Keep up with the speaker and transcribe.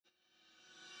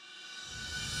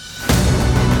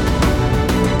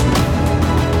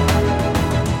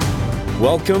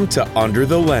Welcome to Under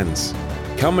the Lens.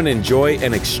 Come and enjoy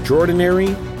an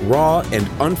extraordinary, raw, and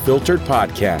unfiltered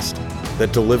podcast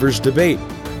that delivers debate,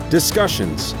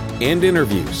 discussions, and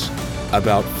interviews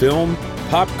about film,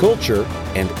 pop culture,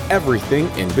 and everything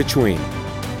in between.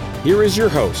 Here is your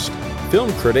host,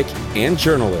 film critic and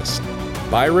journalist,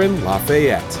 Byron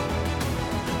Lafayette.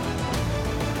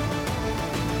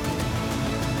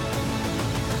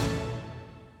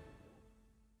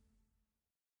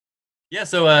 Yeah,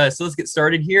 so let's get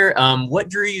started here. What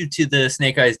drew you to the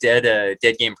Snake Eyes Dead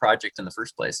Game project in the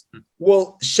first place?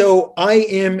 Well, so I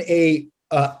am a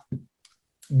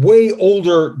way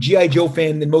older G.I. Joe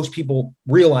fan than most people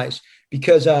realize,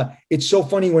 because it's so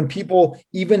funny when people,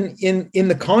 even in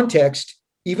the context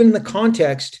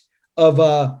of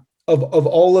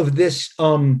all of this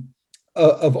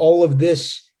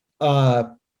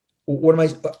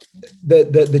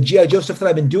the G.I. Joe stuff that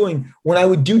I've been doing, when I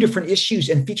would do different issues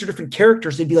and feature different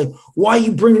characters, they'd be like, why are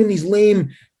you bringing in these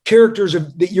lame characters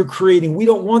that you're creating? We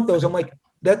don't want those. I'm like,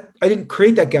 that I didn't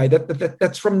create that guy.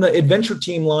 That's from the Adventure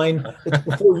Team line. That's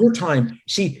before your time.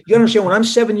 See, you understand, when I'm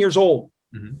 7 years old,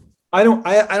 mm-hmm. I don't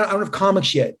have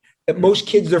comics yet. Most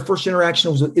kids, their first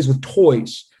interaction is with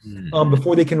toys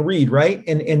before they can read, right?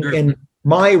 And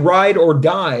my ride or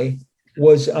die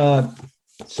was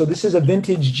so this is a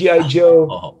vintage G.I.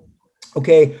 Joe,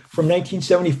 okay, from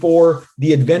 1974,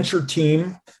 the Adventure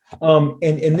Team,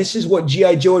 and this is what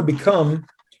G.I. Joe had become,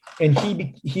 and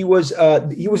he was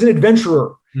an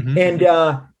adventurer, mm-hmm.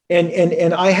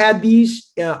 and I had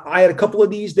these. I had a couple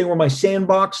of these. They were my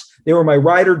sandbox. They were my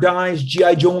ride or dies.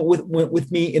 G.I. Joe went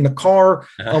with me in the car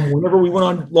whenever we went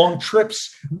on long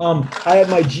trips. I had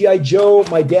my G.I. Joe.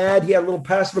 My dad, he had a little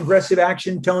passive aggressive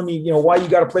action telling me, why you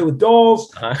got to play with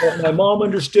dolls. My mom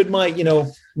understood my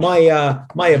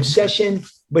obsession.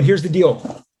 But here's the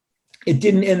deal: it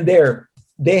didn't end there.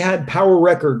 They had Power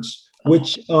Records,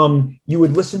 which you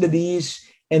would listen to these,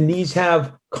 and these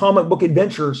have comic book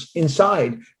adventures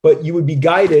inside, but you would be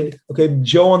guided. Okay,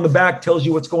 Joe on the back tells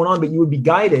you what's going on, but you would be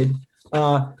guided.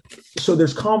 So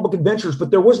there's comic book adventures,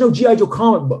 but there was no G.I. Joe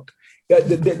comic book.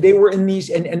 They were in these,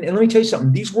 and let me tell you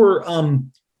something. These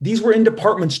were in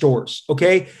department stores.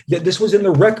 Okay, this was in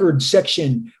the record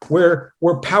section where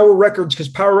Power Records, because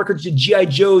Power Records did G.I.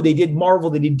 Joe, they did Marvel,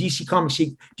 they did DC Comics.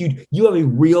 Dude, you have a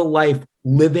real life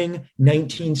living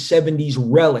 1970s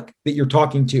relic that you're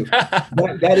talking to.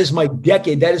 That is my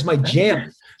decade. That is my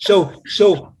jam. So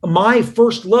my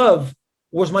first love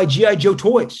was my G.I. Joe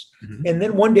toys. Mm-hmm. And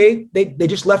then one day they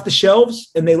just left the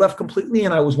shelves, and they left completely.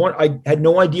 And I had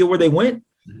no idea where they went,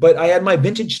 but I had my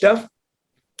vintage stuff.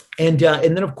 And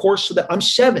then of course, so that I'm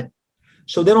 7.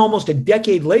 So then almost a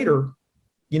decade later,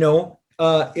 8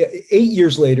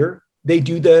 years later, they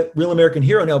do the Real American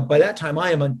Hero. Now, by that time, I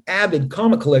am an avid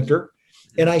comic collector.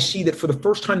 And I see that for the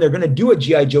first time, they're going to do a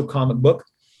G.I. Joe comic book.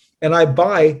 And I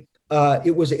buy,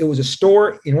 it was a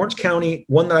store in Orange County,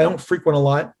 one that I don't frequent a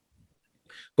lot,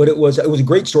 but it was a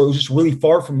great store. It was just really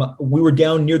far from, we were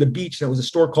down near the beach, and it was a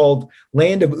store called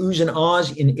Land of Ooze and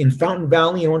Oz in Fountain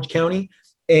Valley in Orange County.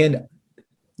 And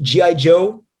G.I.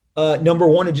 Joe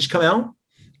 #1 had just come out.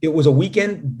 It was a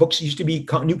weekend. Books used to be,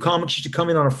 new comics used to come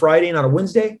in on a Friday and on a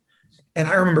Wednesday. And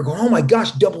I remember going, oh my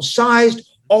gosh, double sized,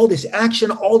 all this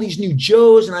action, all these new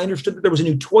Joes. And I understood that there was a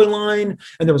new toy line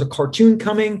and there was a cartoon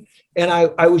coming. And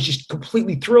I was just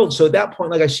completely thrilled. So at that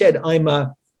point, like I said, I'm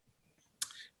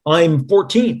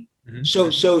 14.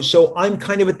 Mm-hmm. So I'm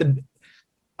kind of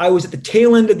I was at the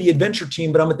tail end of the Adventure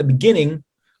Team, but I'm at the beginning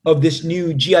of this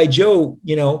new G.I. Joe,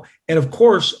 and of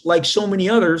course, like so many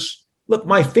others, look,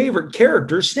 my favorite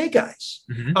character is Snake Eyes.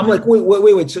 Mm-hmm. I'm like,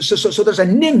 wait. So there's a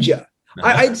ninja.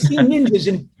 I'd seen ninjas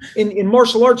in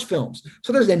martial arts films.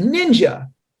 So there's a ninja,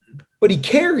 but he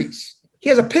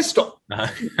has a pistol.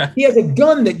 He has a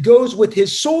gun that goes with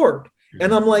his sword.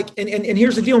 And I'm like, and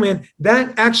here's the deal, man,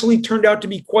 that actually turned out to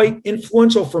be quite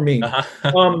influential for me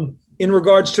in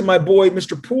regards to my boy,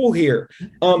 Mr. Poole here,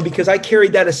 because I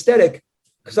carried that aesthetic,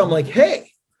 because I'm like,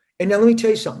 hey, and now let me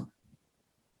tell you something.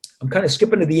 I'm kind of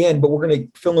skipping to the end, but we're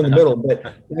going to fill in the middle.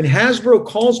 But when Hasbro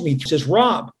calls me, says,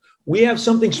 Rob, we have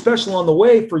something special on the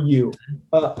way for you,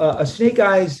 a Snake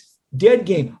Eyes Dead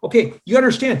game. Okay, you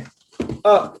understand.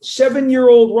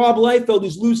 7-year-old Rob Liefeld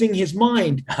is losing his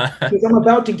mind because I'm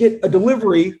about to get a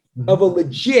delivery of a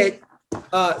legit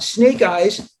Snake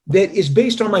Eyes that is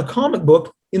based on my comic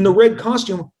book in the red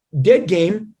costume, Dead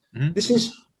Game. Mm-hmm. This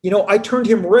is, I turned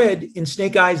him red in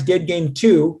Snake Eyes Dead Game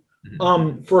 2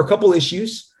 for a couple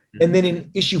issues. And then in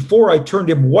issue 4, I turned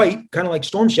him white, kind of like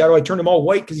Storm Shadow. I turned him all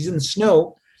white because he's in the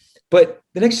snow. But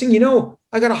the next thing you know,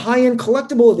 I got a high-end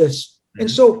collectible of this. And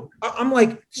so I'm like,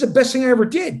 this is the best thing I ever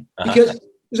did, because it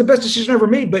was the best decision I ever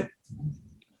made. But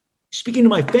speaking to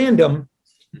my fandom,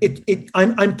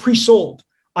 I'm pre-sold.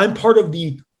 I'm part of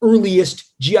the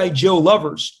earliest G.I. Joe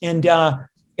lovers. And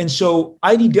so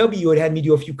IDW had me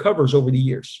do a few covers over the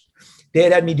years. They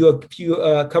had me do a few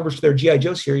covers for their G.I.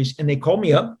 Joe series. And they called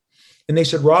me up and they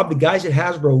said, Rob, the guys at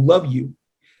Hasbro love you.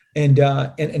 And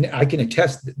I can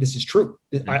attest that this is true.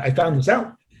 I found this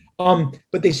out.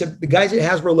 But they said, the guys at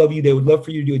Hasbro love you. They would love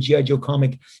for you to do a G.I. Joe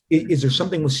comic. Is there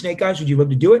something with Snake Eyes? Would you love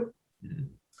to do it?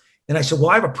 And I said,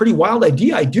 well, I have a pretty wild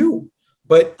idea. I do.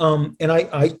 But, and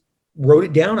I wrote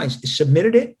it down. I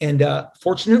submitted it. And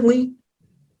fortunately,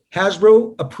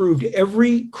 Hasbro approved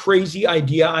every crazy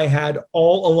idea I had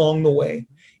all along the way.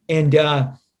 And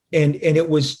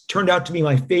it turned out to be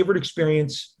my favorite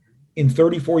experience in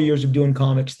 34 years of doing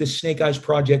comics. This Snake Eyes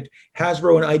project,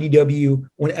 Hasbro and IDW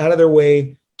went out of their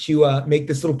way to make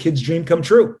this little kid's dream come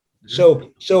true.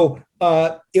 So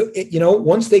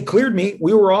once they cleared me,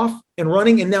 we were off and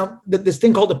running. And now this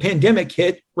thing called the pandemic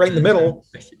hit right in the middle,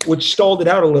 which stalled it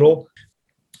out a little.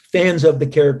 Fans of the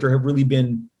character have really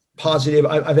been positive.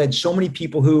 I've had so many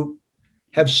people who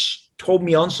have told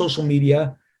me on social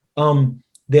media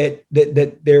that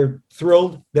they're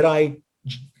thrilled that I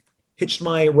hitched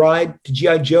my ride to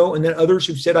G.I. Joe. And then others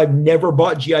who've said, I've never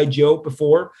bought G.I. Joe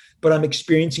before, but I'm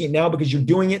experiencing it now because you're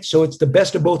doing it. So it's the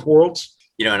best of both worlds.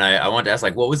 And I wanted to ask,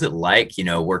 like, what was it like,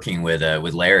 working with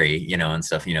Larry, and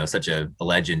stuff, such a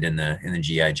legend in the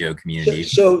G.I. Joe community.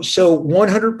 So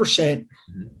 100%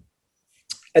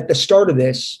 at the start of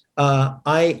this,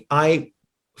 I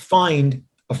find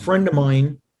a friend of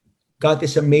mine got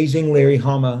this amazing Larry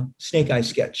Hama Snake Eye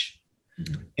sketch.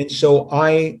 And so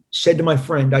I said to my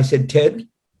friend, I said, Ted,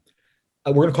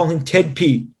 we're going to call him Ted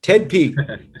P.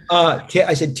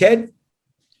 I said, Ted,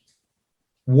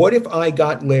 what if I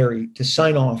got Larry to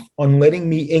sign off on letting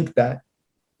me ink that,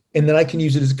 and then I can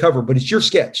use it as a cover, but it's your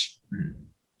sketch.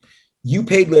 You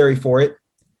paid Larry for it,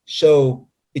 so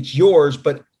it's yours,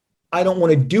 but I don't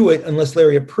want to do it unless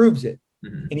Larry approves it.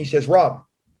 And he says, Rob,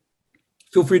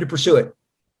 feel free to pursue it.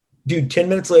 Dude, 10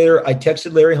 minutes later, I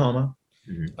texted Larry Hama.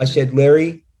 I said,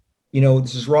 Larry,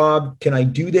 this is Rob. Can I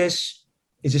do this?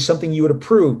 Is this something you would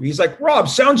approve? He's like, Rob,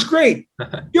 sounds great.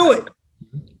 Do it.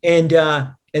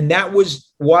 And that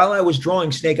was while I was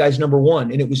drawing Snake Eyes #1,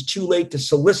 and it was too late to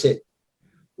solicit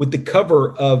with the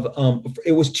cover of,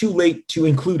 it was too late to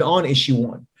include on issue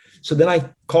 1. So then I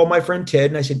called my friend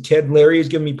Ted and I said, Ted, Larry has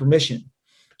given me permission.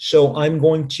 So I'm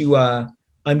going to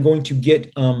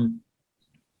get,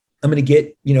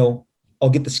 I'll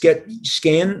get the sketch,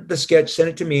 scan the sketch, send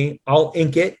it to me. I'll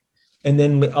ink it. And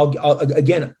then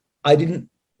I didn't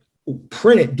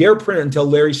dare print it until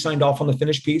Larry signed off on the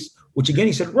finished piece, which again,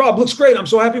 he said, Rob, looks great. I'm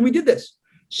so happy we did this.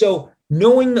 So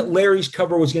knowing that Larry's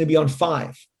cover was going to be on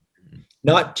 5,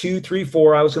 not 2, 3,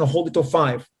 4, I was going to hold it till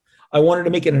 5. I wanted to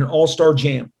make it an all-star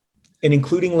jam. And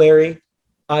including Larry,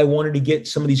 I wanted to get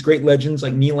some of these great legends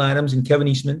like Neil Adams and Kevin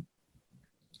Eastman.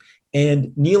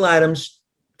 And Neil Adams,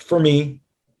 for me,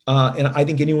 and I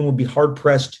think anyone would be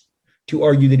hard-pressed to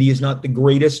argue that he is not the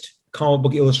greatest comic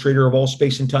book illustrator of all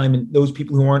space and time. And those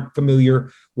people who aren't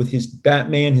familiar with his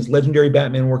Batman, his legendary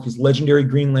Batman work, his legendary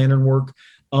Green Lantern work,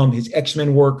 his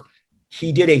X-Men work,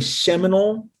 he did a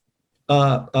seminal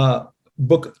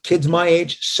book, kids my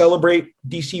age celebrate.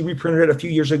 DC reprinted it a few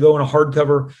years ago in a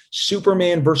hardcover.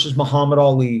 Superman versus Muhammad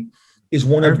Ali is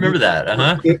one. I remember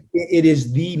that. It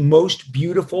is the most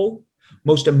beautiful,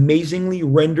 most amazingly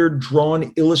rendered,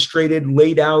 drawn, illustrated,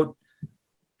 laid out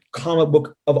comic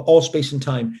book of all space and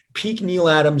time. Peak Neil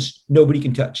Adams, nobody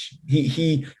can touch.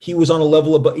 He was on a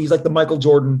level of, he's like the Michael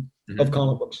Jordan of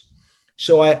comic books.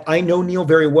 So I know Neil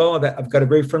very well. I've got a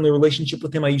very friendly relationship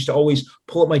with him. I used to always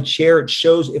pull up my chair at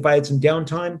shows if I had some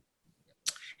downtime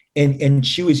and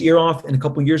chew his ear off. And a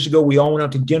couple of years ago, we all went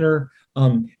out to dinner.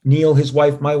 Neil, his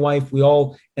wife, my wife, we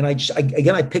all, and I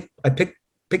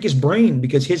pick his brain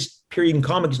because his period in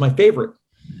comic is my favorite.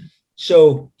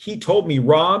 So he told me,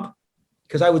 Rob,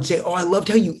 because I would say, oh, I loved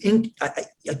how you inked.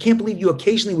 I can't believe you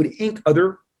occasionally would ink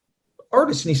other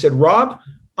artists. And he said, Rob,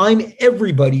 I'm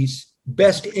everybody's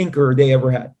best inker they ever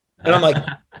had. And I'm like,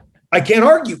 I can't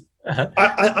argue.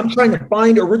 I'm trying to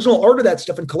find original art of that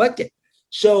stuff and collect it.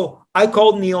 So I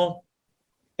called Neil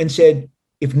and said,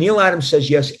 if Neil Adams says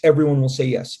yes, everyone will say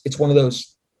yes. It's one of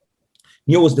those.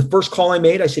 Neil was the first call I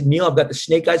made. I said, Neil, I've got the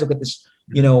Snake Eyes. I've got this,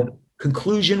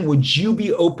 conclusion. Would you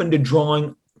be open to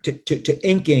drawing, to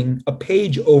inking a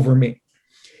page over me?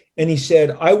 And he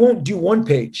said, I won't do 1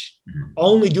 page. I'll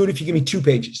only do it if you give me 2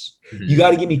 pages. You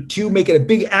got to give me 2, make it a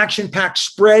big action-packed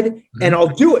spread, and I'll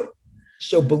do it.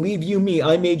 So believe you me,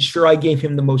 I made sure I gave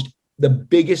him the most the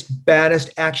biggest,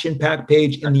 baddest action-packed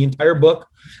page in the entire book.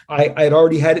 I had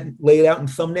already had it laid out in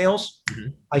thumbnails.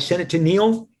 I sent it to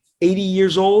Neil, 80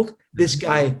 years old. This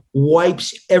guy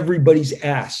wipes everybody's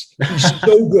ass. He's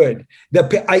so good.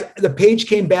 The page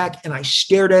came back and I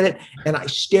stared at it and I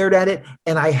stared at it,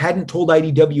 and I hadn't told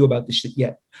IDW about this shit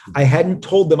yet. I hadn't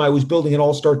told them I was building an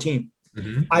all-star team.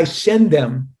 I send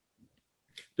them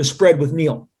the spread with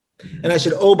Neil. And I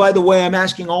said, oh, by the way, I'm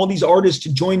asking all these artists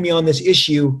to join me on this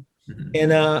issue.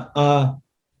 And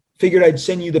figured I'd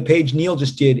send you the page Neil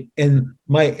just did. And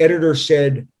my editor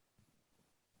said,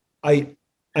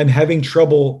 I'm having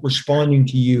trouble responding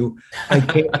to you. I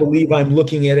can't believe I'm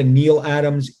looking at a Neil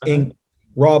Adams Inc.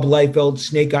 Rob Liefeld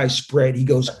Snake Eyes spread. He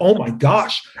goes, oh my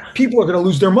gosh, people are going to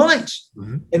lose their minds.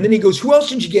 And then he goes, who else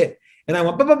did you get? And I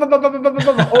went, all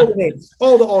the names,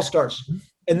 all the all-stars.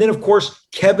 And then, of course,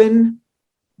 Kevin,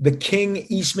 the King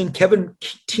Eastman, Kevin,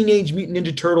 Teenage Mutant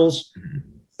Ninja Turtles,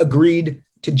 agreed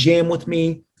to jam with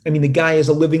me. I mean, the guy is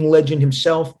a living legend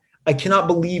himself. I cannot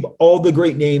believe all the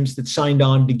great names that signed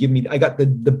on to give me. I got the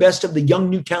best of the young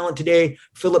new talent today: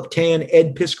 Philip Tan,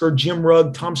 Ed Pisker, Jim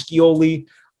Rugg, Tom Scioli,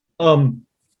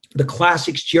 the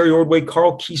classics: Jerry Ordway,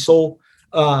 Carl Kiesel,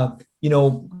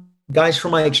 guys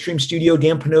from my Extreme Studio,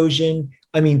 Dan Panosian.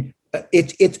 I mean,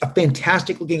 it's a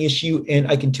fantastic looking issue, and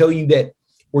I can tell you that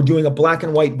we're doing a black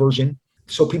and white version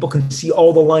so people can see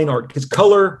all the line art, because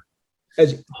color,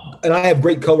 and I have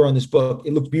great color on this book.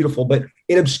 It looks beautiful, but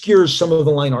it obscures some of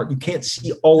the line art. You can't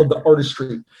see all of the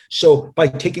artistry. So by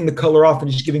taking the color off and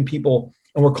just giving people,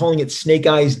 and we're calling it Snake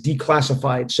Eyes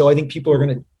Declassified. So I think people are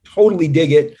going to totally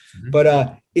dig it.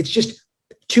 But it's just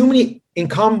too many, in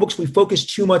comic books, we focus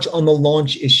too much on the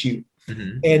launch issue.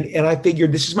 And I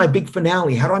figured this is my big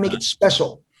finale. How do I make it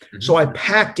special? So I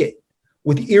packed it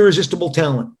with irresistible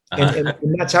talent. And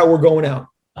that's how we're going out.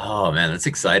 Oh man, that's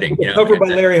exciting. Covered by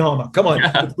Larry Hama. Come on,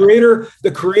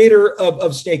 the creator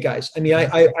of Snake Eyes. I mean,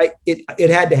 it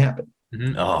had to happen.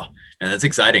 Oh, and that's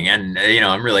exciting. And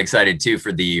I'm really excited too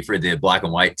for the black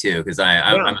and white too, because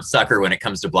I'm a sucker when it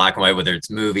comes to black and white, whether it's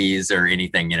movies or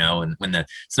anything. And when the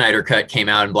Snyder Cut came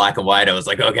out in black and white, I was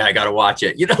like, okay, I got to watch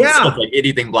it. So like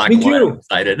anything black and white, I'm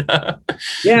excited.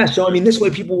 Yeah. So I mean, this way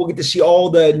people will get to see all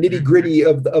the nitty gritty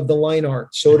of the line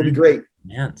art. So it'll be great.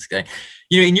 Yeah, it's good.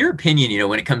 In your opinion,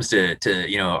 when it comes to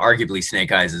arguably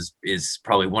Snake Eyes is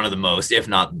probably one of the most, if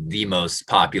not the most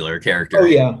popular character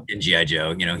in G.I.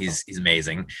 Joe. He's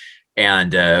amazing.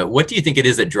 And what do you think it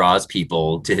is that draws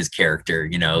people to his character?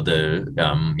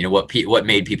 What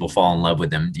made people fall in love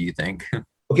with him, do you think?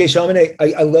 Okay, so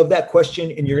I love that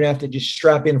question, and you're gonna have to just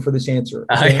strap in for this answer.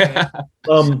 Okay?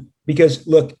 Because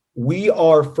look, we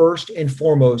are first and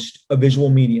foremost a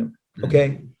visual medium.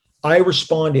 Okay, I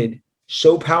responded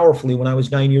so powerfully when I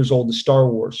was 9 years old to Star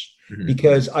Wars,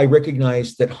 because I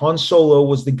recognized that Han Solo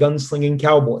was the gunslinging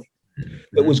cowboy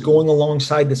that was going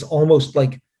alongside this almost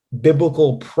like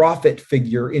biblical prophet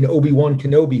figure in Obi-Wan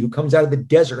Kenobi, who comes out of the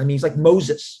desert. I mean, he's like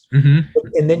Moses.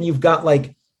 And then you've got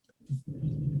like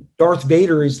Darth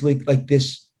Vader is like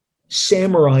this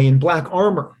samurai in black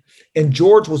armor, and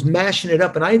George was mashing it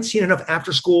up. And I had seen enough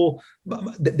after school.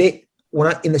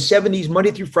 In the 70s,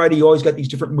 Monday through Friday, you always got these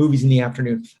different movies in the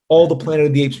afternoon, all the Planet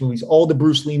of the Apes movies, all the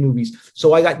Bruce Lee movies.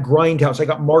 So I got Grindhouse, I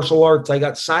got martial arts, I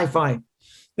got sci-fi.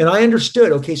 And I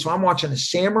understood, okay, so I'm watching a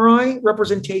samurai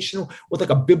representation with like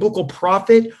a biblical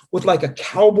prophet, with like a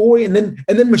cowboy, and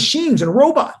then machines and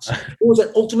robots. It was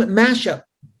an ultimate mashup.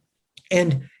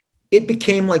 And it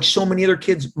became, like so many other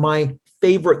kids, my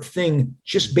favorite thing,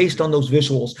 just based on those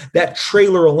visuals, that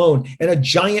trailer alone. And a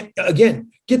giant,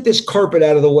 again, get this carpet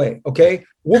out of the way, okay?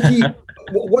 Wookie,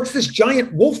 what's this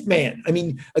giant wolf man? I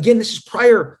mean, again, this is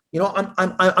prior.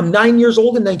 I'm 9 years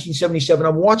old in 1977.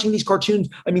 I'm watching these cartoons.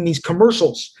 I mean, these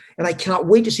commercials, and I cannot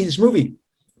wait to see this movie.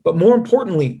 But more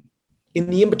importantly, in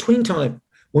the in-between time,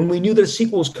 when we knew that a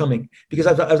sequel was coming, because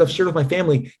as I've shared with my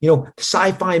family,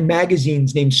 sci-fi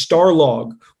magazines named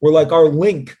Starlog were like our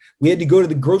link. We had to go to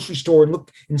the grocery store and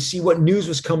look and see what news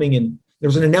was coming in. There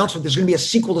was an announcement, there's going to be a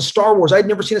sequel to Star Wars. I'd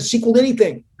never seen a sequel to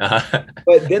anything.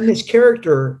 But then this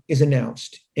character is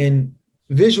announced, and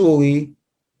visually,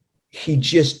 he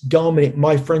just dominates.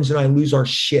 My friends and I lose our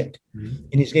shit.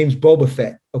 And his name's Boba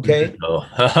Fett, okay? He's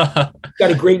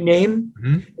got a great name.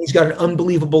 He's got an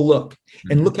unbelievable look.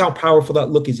 And look how powerful that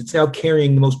look is. It's now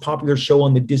carrying the most popular show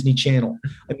on the Disney Channel.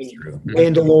 I mean,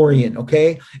 Mandalorian,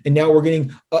 okay? And now we're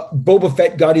getting, Boba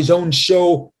Fett got his own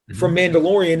show from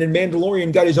Mandalorian, and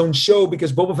Mandalorian got his own show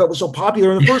because Boba Fett was so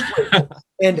popular in the first place.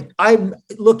 And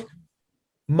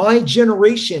my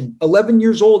generation, 11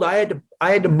 years old, I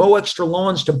had to mow extra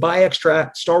lawns to buy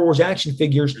extra Star Wars action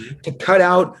figures to cut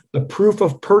out the proof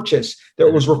of purchase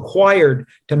that was required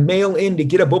to mail in to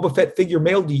get a Boba Fett figure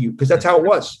mailed to you, because that's how it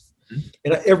was.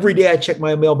 And every day I checked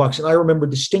my mailbox, and I remember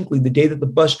distinctly the day that the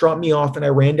bus dropped me off, and I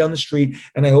ran down the street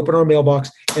and I opened our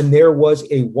mailbox, and there was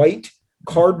a white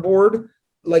cardboard,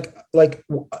 like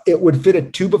it would fit a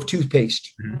tube of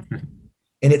toothpaste.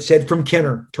 And it said, from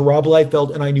Kenner to Rob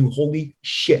Liefeld. And I knew, holy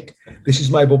shit, this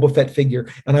is my Boba Fett figure.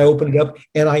 And I opened it up,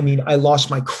 and I mean, I lost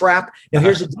my crap. Now,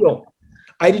 here's the deal.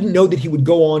 I didn't know that he would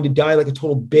go on to die like a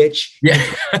total bitch,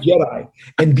 Jedi,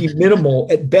 and be minimal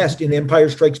at best in Empire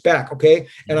Strikes Back. Okay.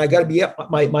 And I got to be,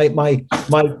 my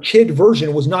kid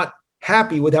version was not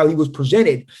happy with how he was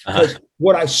presented, because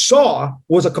what I saw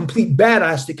was a complete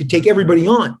badass that could take everybody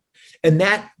on. And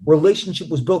that relationship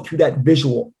was built through that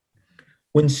visual.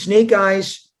 When Snake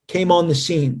Eyes came on the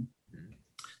scene,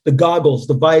 the goggles,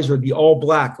 the visor, the all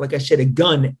black, like I said, a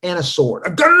gun and a sword.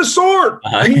 A gun and a sword.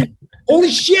 I mean, holy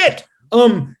shit. So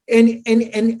one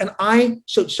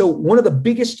of the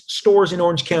biggest stores in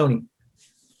Orange County,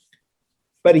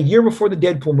 about a year before the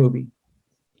Deadpool movie,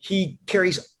 he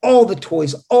carries all the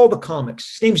toys, all the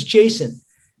comics. His name's Jason. And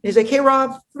he's like, hey,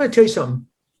 Rob, I'm going to tell you something.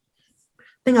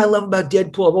 The thing I love about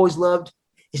Deadpool, I've always loved,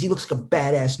 is he looks like a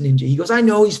badass ninja. He goes, I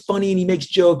know he's funny and he makes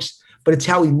jokes, but it's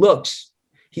how he looks.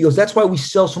 He goes, that's why we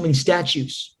sell so many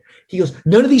statues. He goes,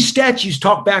 none of these statues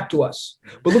talk back to us.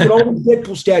 But look at all the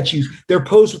Deadpool statues. They're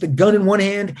posed with a gun in one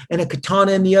hand and a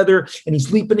katana in the other, and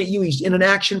he's leaping at you. He's in an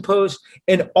action pose.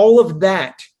 And all of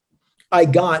that I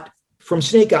got from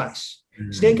Snake Eyes.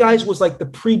 Mm-hmm. Snake Eyes was like the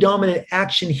predominant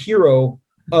action hero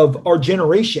of our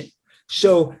generation.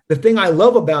 So the thing I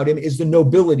love about him is the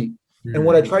nobility. And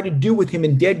what I tried to do with him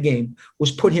in Dead Game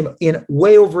was put him in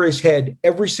way over his head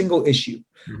every single issue.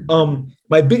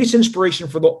 My biggest inspiration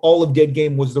for all of Dead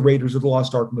Game was the Raiders of the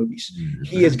Lost Ark movies.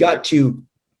 He has got to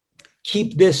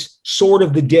keep this sword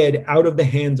of the dead out of the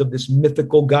hands of this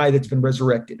mythical guy that's been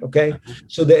resurrected. Okay.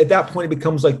 So that at that point, it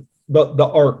becomes like the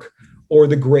Ark or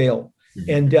the Grail.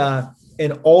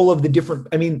 And all of the different,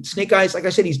 I mean, Snake Eyes, like I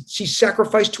said, he's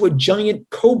sacrificed to a giant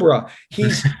cobra.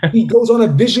 He goes on a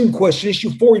vision quest in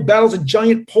issue 4. He battles a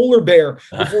giant polar bear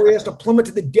before he has to plummet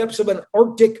to the depths of an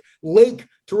Arctic lake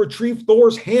to retrieve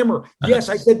Thor's hammer. Yes,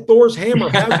 I said Thor's hammer.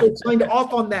 Hasbro signed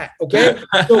off on that. Okay.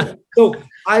 So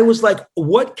I was like,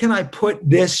 what can I put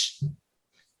this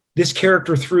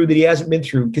character through that he hasn't been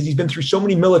through? Because he's been through so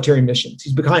many military missions.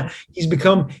 He's behind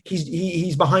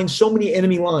so many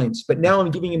enemy lines, but now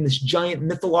I'm giving him this giant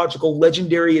mythological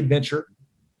legendary adventure.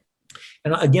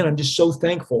 And again, I'm just so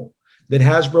thankful that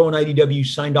Hasbro and IDW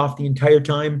signed off the entire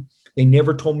time. They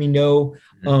never told me no.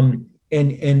 And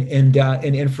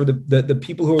for the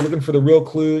people who are looking for the real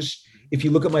clues, if you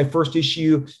look at my first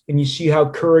issue and you see how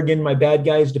Kurgan, my bad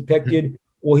guy, is depicted,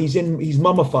 well, he's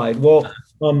mummified. Well,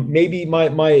 maybe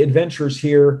my adventures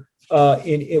here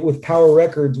with Power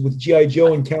Records with G.I.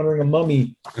 Joe encountering a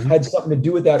mummy had something to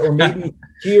do with that. Or maybe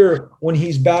here when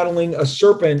he's battling a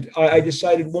serpent, I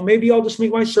decided, well, maybe I'll just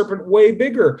make my serpent way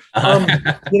bigger.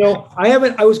 I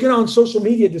was going to on social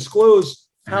media disclose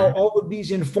how all of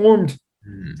these informed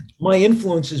my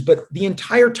influences, but the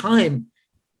entire time,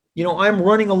 I'm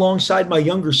running alongside my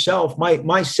younger self. My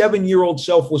 7-year-old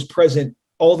self was present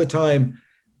all the time.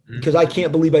 Because I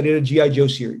can't believe I did a G.I. Joe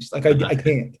series. Like I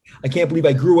can't believe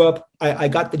I grew up. I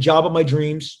got the job of my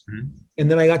dreams. And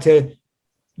then I got to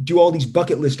do all these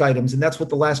bucket list items. And that's what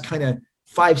the last kind of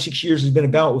 5-6 years has been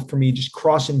about for me, just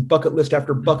crossing bucket list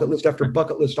after bucket list after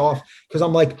bucket list off. Because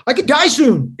I'm like, I could die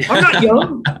soon. I'm not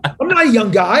young. I'm not a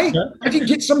young guy. I could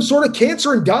get some sort of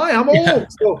cancer and die. I'm old.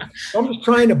 So I'm just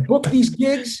trying to book these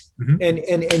gigs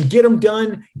and get them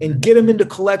done and get them into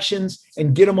collections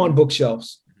and get them on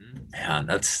bookshelves. Man,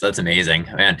 that's amazing,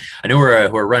 man. I know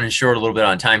we're running short a little bit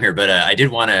on time here, but I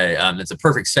did want to. It's a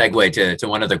perfect segue to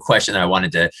one other question that I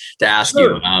wanted to ask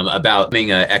you about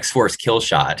being an X-Force kill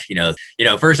shot.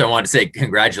 First I want to say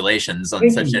congratulations on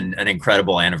such an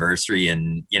incredible anniversary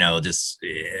and just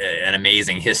an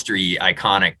amazing history,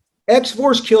 iconic.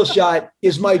 X-Force kill shot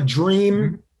is my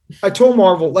dream. I told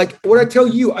Marvel, like what I tell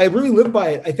you, I really live by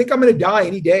it. I think I'm going to die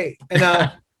any day,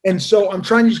 and so I'm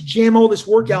trying to just jam all this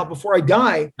work out before I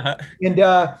die. And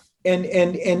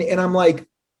I'm like,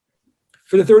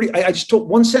 for the 30, I just told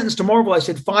one sentence to Marvel. I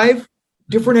said, 5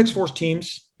 different X-Force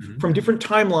teams from different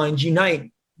timelines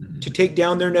unite to take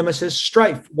down their nemesis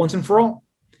Strife once and for all.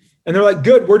 And they're like,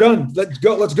 good, we're done.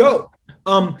 Let's go.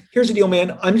 Here's the deal,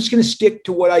 man. I'm just going to stick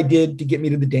to what I did to get me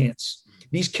to the dance.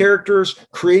 These characters,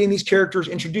 creating these characters,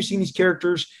 introducing these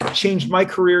characters, changed my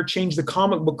career, changed the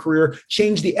comic book career,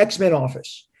 changed the X-Men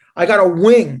office. I got a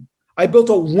wing I built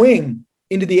a wing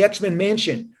into the X-Men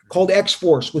mansion called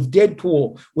X-Force with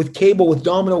Deadpool, with Cable, with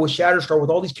Domino, with Shatterstar, with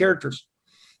all these characters.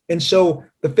 And so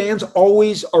the fans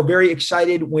always are very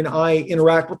excited when I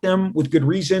interact with them with good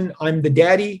reason. I'm the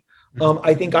daddy.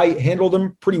 I think I handle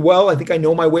them pretty well. I think I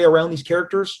know my way around these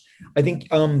characters. I think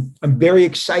I'm very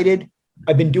excited.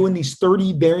 I've been doing these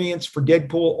 30 variants for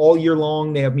Deadpool all year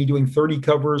long. They have me doing 30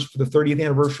 covers for the 30th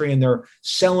anniversary, and they're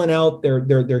selling out. They're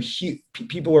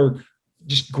people are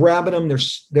just grabbing them. They're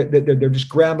just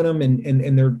grabbing them,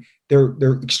 and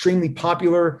they're extremely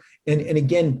popular. And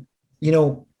again, you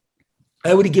know,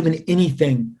 I would have given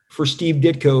anything for Steve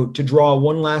Ditko to draw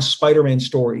one last Spider-Man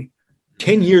story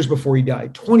 10 years before he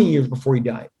died, 20 years before he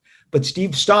died. But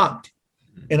Steve stopped.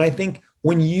 And I think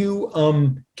when you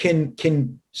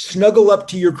can snuggle up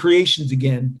to your creations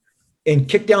again and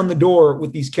kick down the door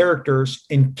with these characters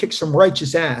and kick some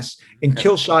righteous ass, and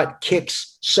Killshot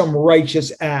kicks some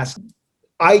righteous ass.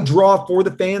 I draw for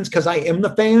the fans because I am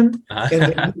the fan.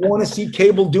 And if you want to see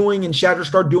Cable doing and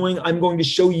Shatterstar doing, I'm going to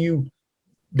show you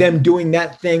them doing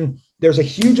that thing. There's a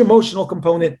huge emotional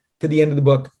component to the end of the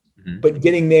book, but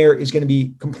getting there is going to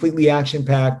be completely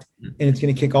action-packed, and it's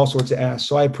going to kick all sorts of ass.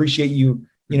 So I appreciate you,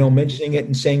 mentioning it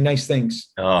and saying nice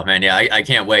things. Oh man, yeah, I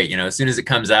can't wait. As soon as it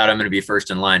comes out, I'm going to be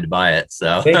first in line to buy it.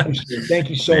 So thank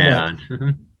you so much.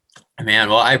 Man,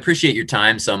 well, I appreciate your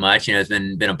time so much. It's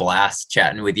been a blast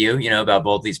chatting with you, about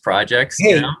both these projects.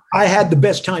 Hey, I had the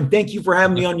best time. Thank you for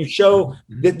having me on your show.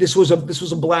 This was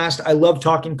a blast. I love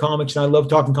talking comics, and I love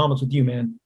talking comics with you, man.